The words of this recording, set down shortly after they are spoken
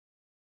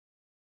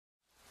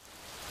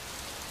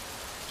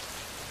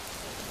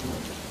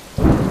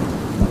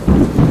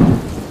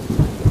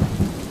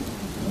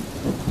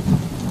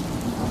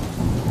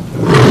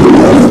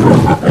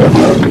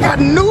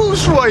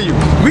destroy you.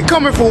 We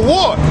coming for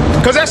war,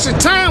 because that's the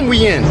time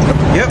we in.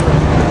 Yep.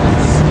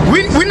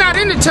 We're not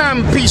in the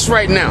time of peace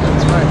right now.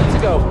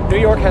 Let's go. New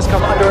York has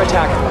come under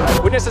attack.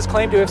 Witnesses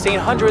claim to have seen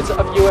hundreds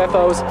of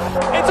UFOs.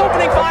 It's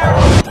opening fire!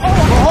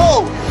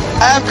 Behold,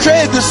 I have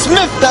created the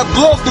smith that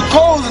blows the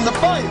coals in the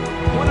fire.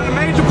 One of the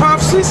major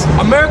prophecies,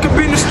 America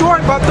being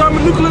destroyed by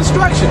thermonuclear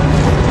destruction.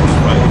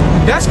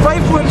 That's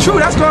faithful and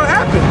true. That's going to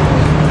happen.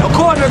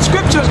 According to the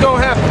scripture, it's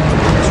going to happen.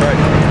 That's right.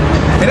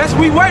 And that's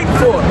what we waiting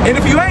for. And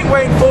if you ain't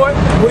waiting for it,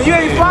 well, you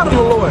ain't following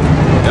the Lord.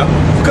 Yep.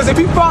 Because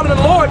if you follow the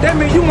Lord, that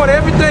means you want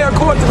everything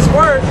according to His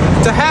word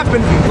to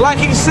happen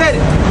like He said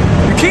it.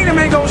 The kingdom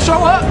ain't going to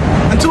show up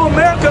until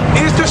America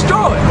is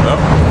destroyed.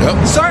 Yep.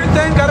 Certain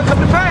things got to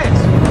come to pass.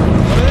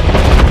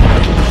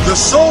 The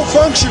sole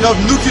function of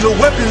nuclear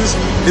weapons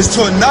is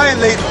to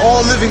annihilate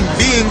all living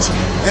beings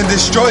and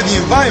destroy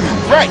the environment.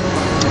 Right.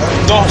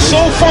 The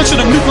sole function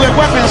of nuclear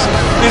weapons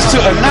is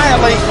to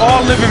annihilate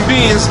all living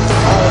beings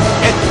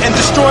and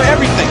destroy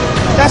everything.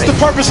 That's the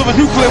purpose of a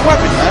nuclear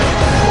weapon, man.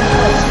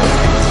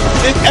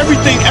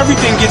 Everything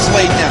gets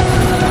laid down.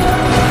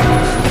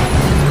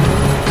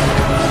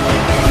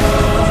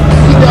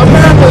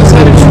 America is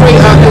headed straight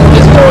out.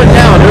 It's going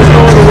down. There's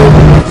no other way.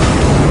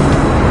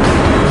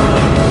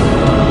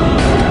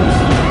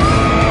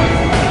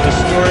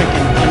 Historic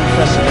and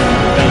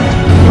unprecedented event.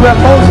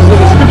 UFOs is in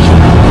the scripture.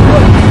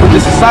 But the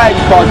society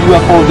called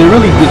UFOs, they're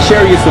really the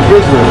chariots of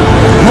Israel.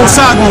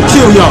 Mossad gonna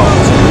kill y'all.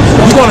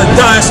 You're gonna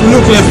die in some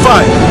nuclear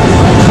fire.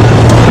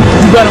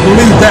 You better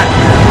believe that.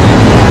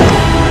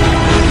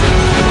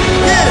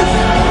 Yes,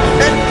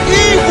 and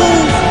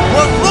evils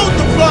were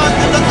multiplied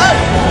in the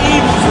earth.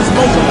 Evils is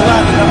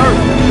multiplied in the earth.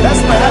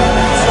 That's what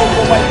happened. So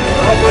go like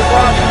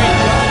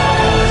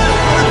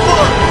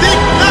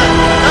Think not,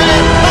 I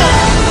am come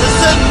to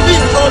set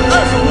peace on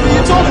earth. What are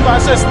you talking about?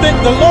 It says, think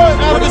the Lord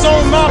out of His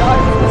own mouth.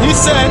 He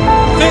said,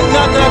 think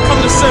not that I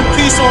come to send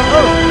peace on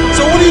earth.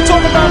 So what are you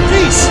talking about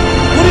peace?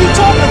 What are you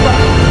talking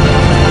about?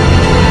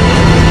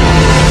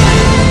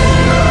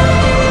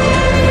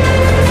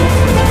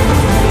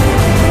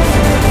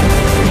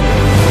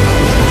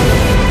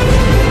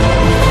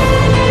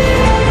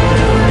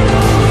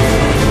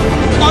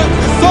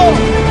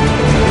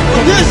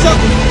 And there shall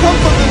come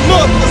from the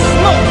north the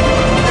smoke,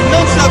 and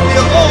none shall be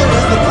alone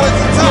as the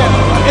pointed time.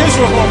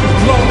 Israel will be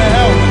blown to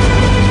hell.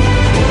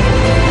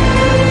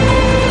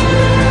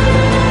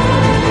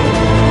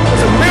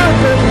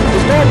 America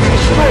is going to be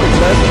destroyed,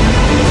 man.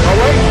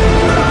 Alright?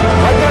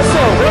 Like I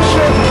said,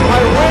 Russia,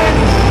 Iran,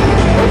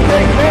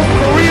 okay, North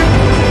Korea,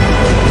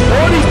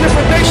 all these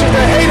different nations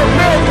that hate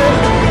America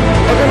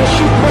are going to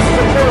shoot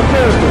missiles upon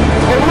America,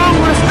 along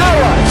with its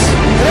allies.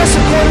 And that's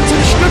according to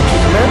the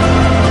scriptures, man.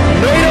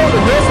 NATO, the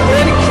North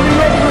Atlantic Treaty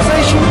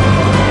Organization,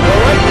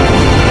 alright?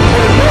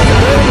 And the North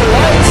Atlantic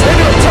Alliance, they're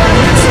going to turn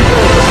against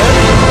America,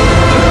 man.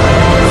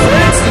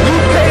 France, the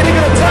UK, they're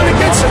going to turn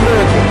against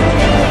America.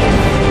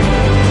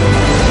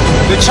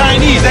 The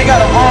Chinese, they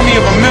got an army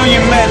of 1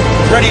 million men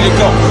ready to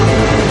go.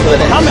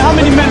 How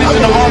many men is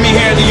in the army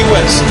here in the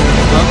U.S.?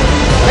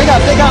 They got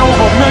over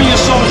 1 million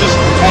soldiers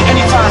at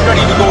any time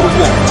ready to go to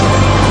war.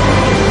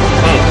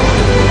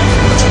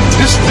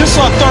 This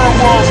third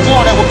world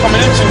war that we're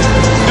coming into,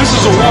 this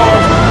is a war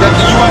that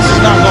the U.S. is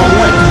not going to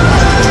win.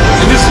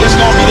 And this is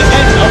going to be the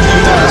end of the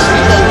United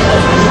States. It's going to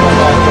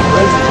be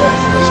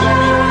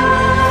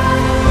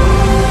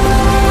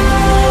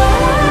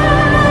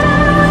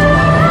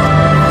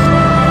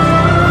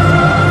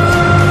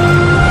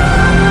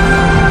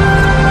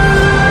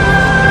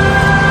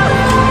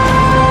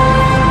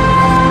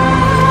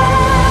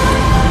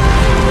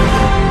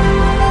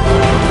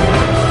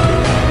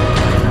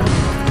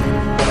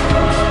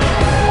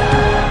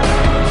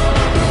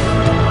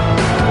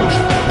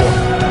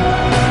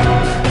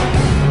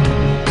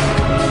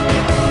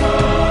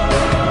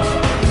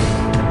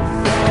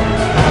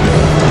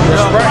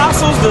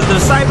the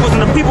disciples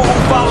and the people who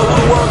follow who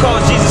the world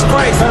calls Jesus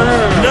Christ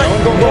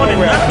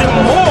wanted nothing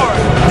more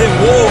than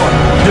war,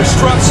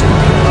 destruction,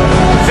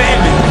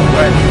 famine,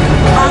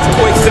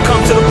 earthquakes to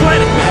come to the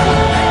planet, man.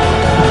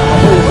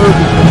 The whole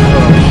earth is going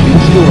to be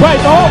destroyed.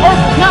 Right, the whole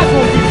earth is not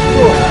going to be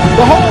destroyed.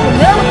 The whole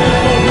America is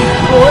going to be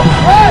destroyed.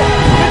 Right.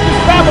 This is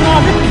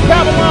Babylon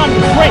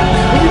is great.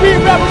 When you read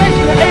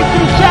Revelation, the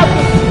 18th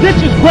chapter, this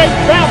is great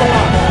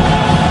Babylon.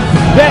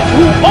 That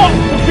who ought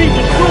to be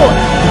destroyed.